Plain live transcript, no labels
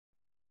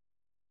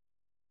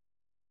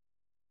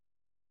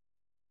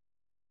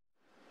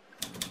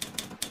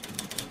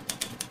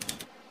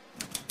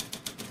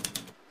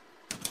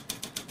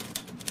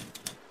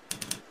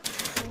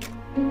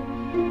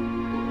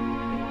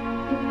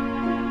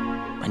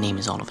name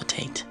is Oliver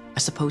Tate. I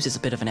suppose it's a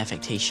bit of an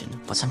affectation,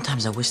 but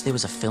sometimes I wish there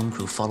was a film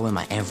crew following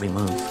my every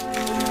move.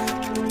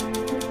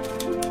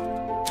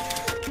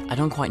 I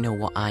don't quite know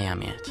what I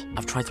am yet.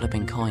 I've tried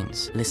flipping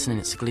coins, listening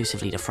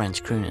exclusively to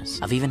French crooners.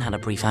 I've even had a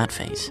brief ad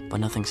phase,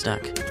 but nothing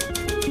stuck.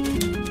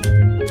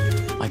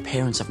 My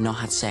parents have not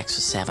had sex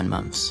for 7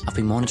 months. I've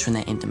been monitoring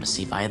their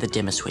intimacy via the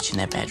dimmer switch in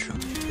their bedroom.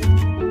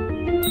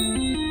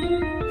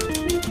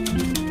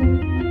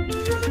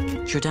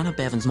 Jordana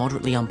Bevan's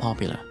moderately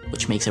unpopular,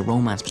 which makes a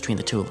romance between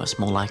the two of us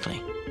more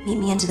likely. Meet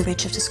me under the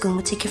bridge after school and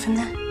we'll take you from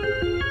there.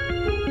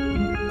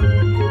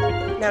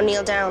 Now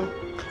kneel down.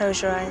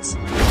 Close your eyes.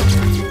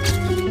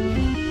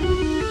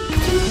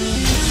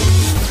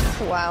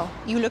 Wow,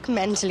 you look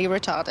mentally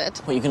retarded.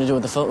 What are you gonna do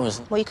with the photos?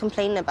 What are you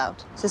complaining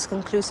about? Is this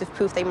conclusive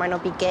proof they might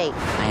not be gay?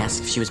 I asked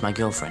if she was my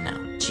girlfriend now.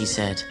 She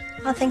said...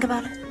 I'll think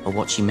about it. But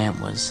what she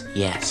meant was,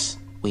 yes,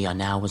 we are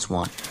now as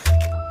one.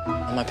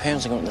 And my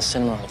parents are going to the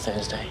cinema on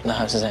Thursday. The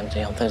house is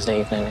empty on Thursday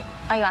evening.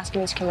 Are you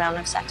asking me to come round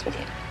and have sex with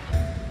you?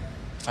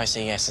 If I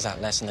say yes, is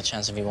that less than the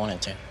chance if you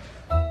wanted to?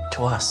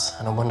 To us,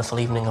 and a wonderful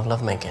evening of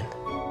lovemaking.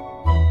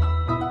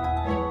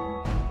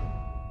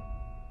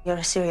 You're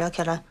a serial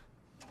killer.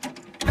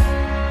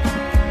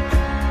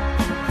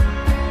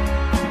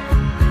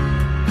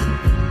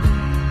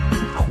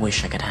 I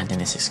wish I could hand in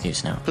this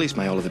excuse now. Please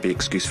may Oliver be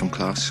excused from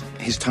class.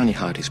 His tiny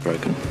heart is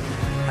broken.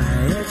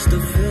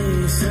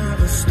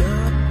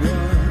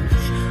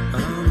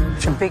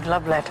 It's a big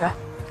love letter.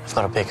 I've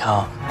got a big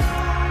heart.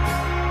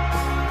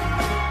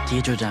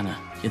 Dear Jordana,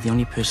 you're the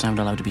only person I would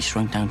allow to be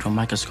shrunk down to a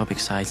microscopic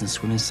size and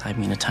swim inside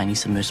me in a tiny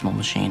submersible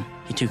machine.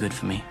 You're too good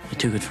for me. You're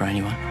too good for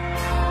anyone.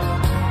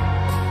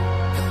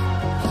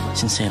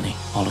 Sincerely,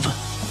 Oliver.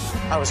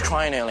 I was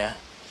crying earlier.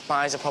 My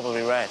eyes are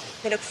probably red.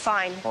 They look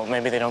fine. Well,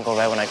 maybe they don't go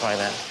red when I cry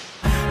then.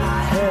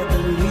 I heard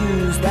the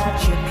news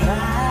that you're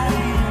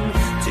planning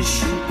to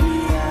shoot.